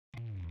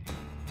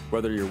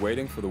Whether you're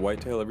waiting for the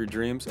whitetail of your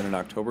dreams in an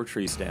October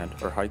tree stand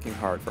or hiking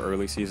hard for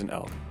early season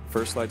elk,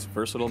 First Lite's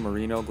versatile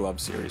merino glove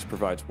series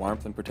provides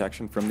warmth and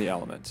protection from the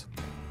elements.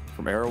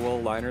 From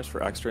Apparel liners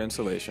for extra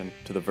insulation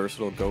to the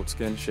versatile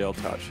goatskin shale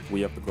touch,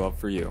 we have the glove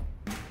for you.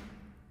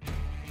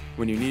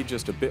 When you need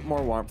just a bit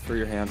more warmth for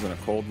your hands on a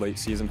cold late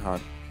season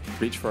hunt,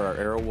 reach for our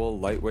Apparel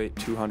lightweight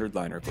 200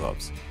 liner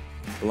gloves.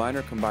 The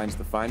liner combines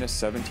the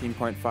finest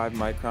 17.5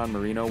 micron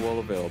merino wool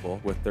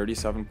available with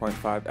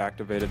 37.5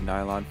 activated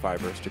nylon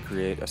fibers to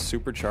create a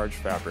supercharged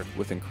fabric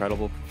with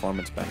incredible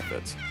performance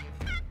benefits.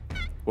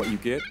 What you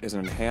get is an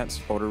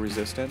enhanced odor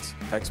resistance,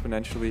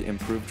 exponentially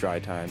improved dry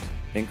times,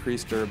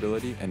 increased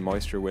durability and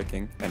moisture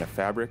wicking, and a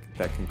fabric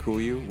that can cool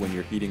you when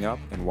you're heating up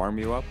and warm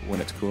you up when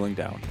it's cooling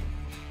down.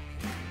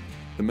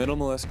 The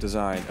minimalist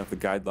design of the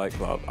Guide Light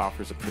glove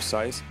offers a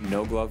precise,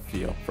 no-glove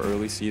feel for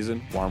early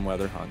season, warm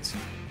weather hunts.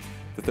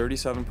 The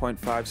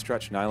 37.5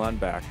 stretch nylon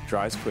back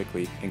dries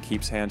quickly and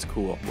keeps hands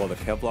cool, while the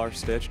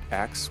Kevlar-stitched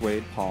Axe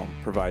suede palm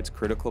provides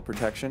critical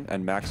protection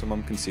and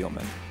maximum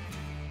concealment.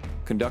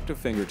 Conductive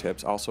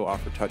fingertips also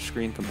offer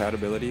touchscreen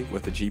compatibility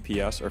with a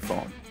GPS or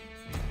phone.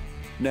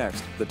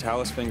 Next, the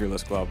Talus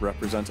Fingerless Glove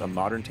represents a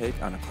modern take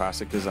on a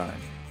classic design.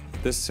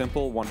 This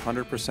simple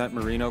 100%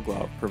 merino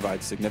glove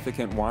provides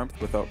significant warmth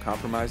without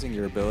compromising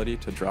your ability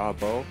to draw a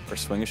bow or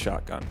swing a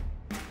shotgun.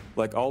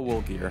 Like all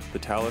wool gear, the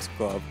Talus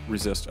glove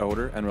resists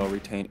odor and will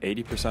retain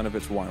 80% of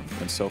its warmth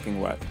when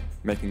soaking wet,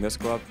 making this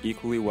glove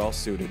equally well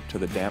suited to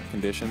the damp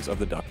conditions of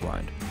the duck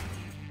blind.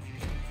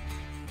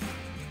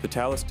 The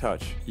Talus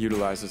Touch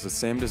utilizes the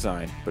same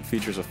design, but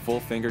features a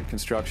full-fingered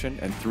construction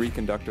and 3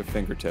 conductive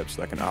fingertips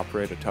that can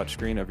operate a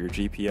touchscreen of your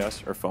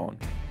GPS or phone.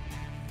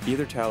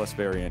 Either Talus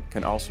variant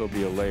can also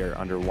be a layer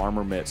under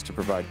warmer mitts to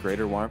provide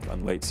greater warmth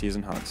on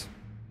late-season hunts.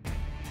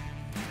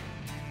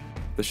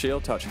 The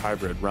Shale Touch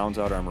Hybrid rounds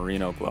out our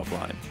merino glove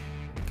line.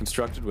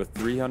 Constructed with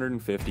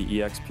 350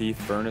 EXP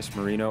Furnace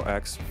Merino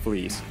X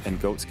fleece and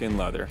goatskin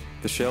leather,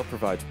 the Shale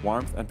provides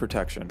warmth and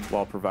protection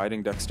while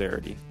providing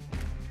dexterity.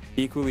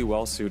 Equally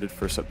well suited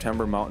for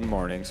September mountain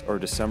mornings or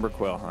December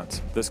quail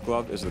hunts, this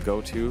glove is the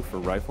go-to for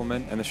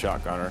riflemen and the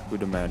shotgunner who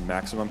demand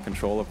maximum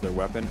control of their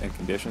weapon in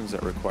conditions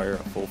that require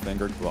a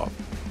full-fingered glove.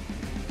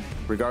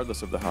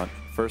 Regardless of the hunt,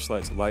 First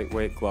Lite's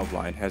lightweight glove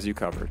line has you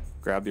covered.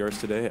 Grab yours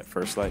today at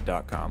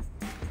firstlite.com.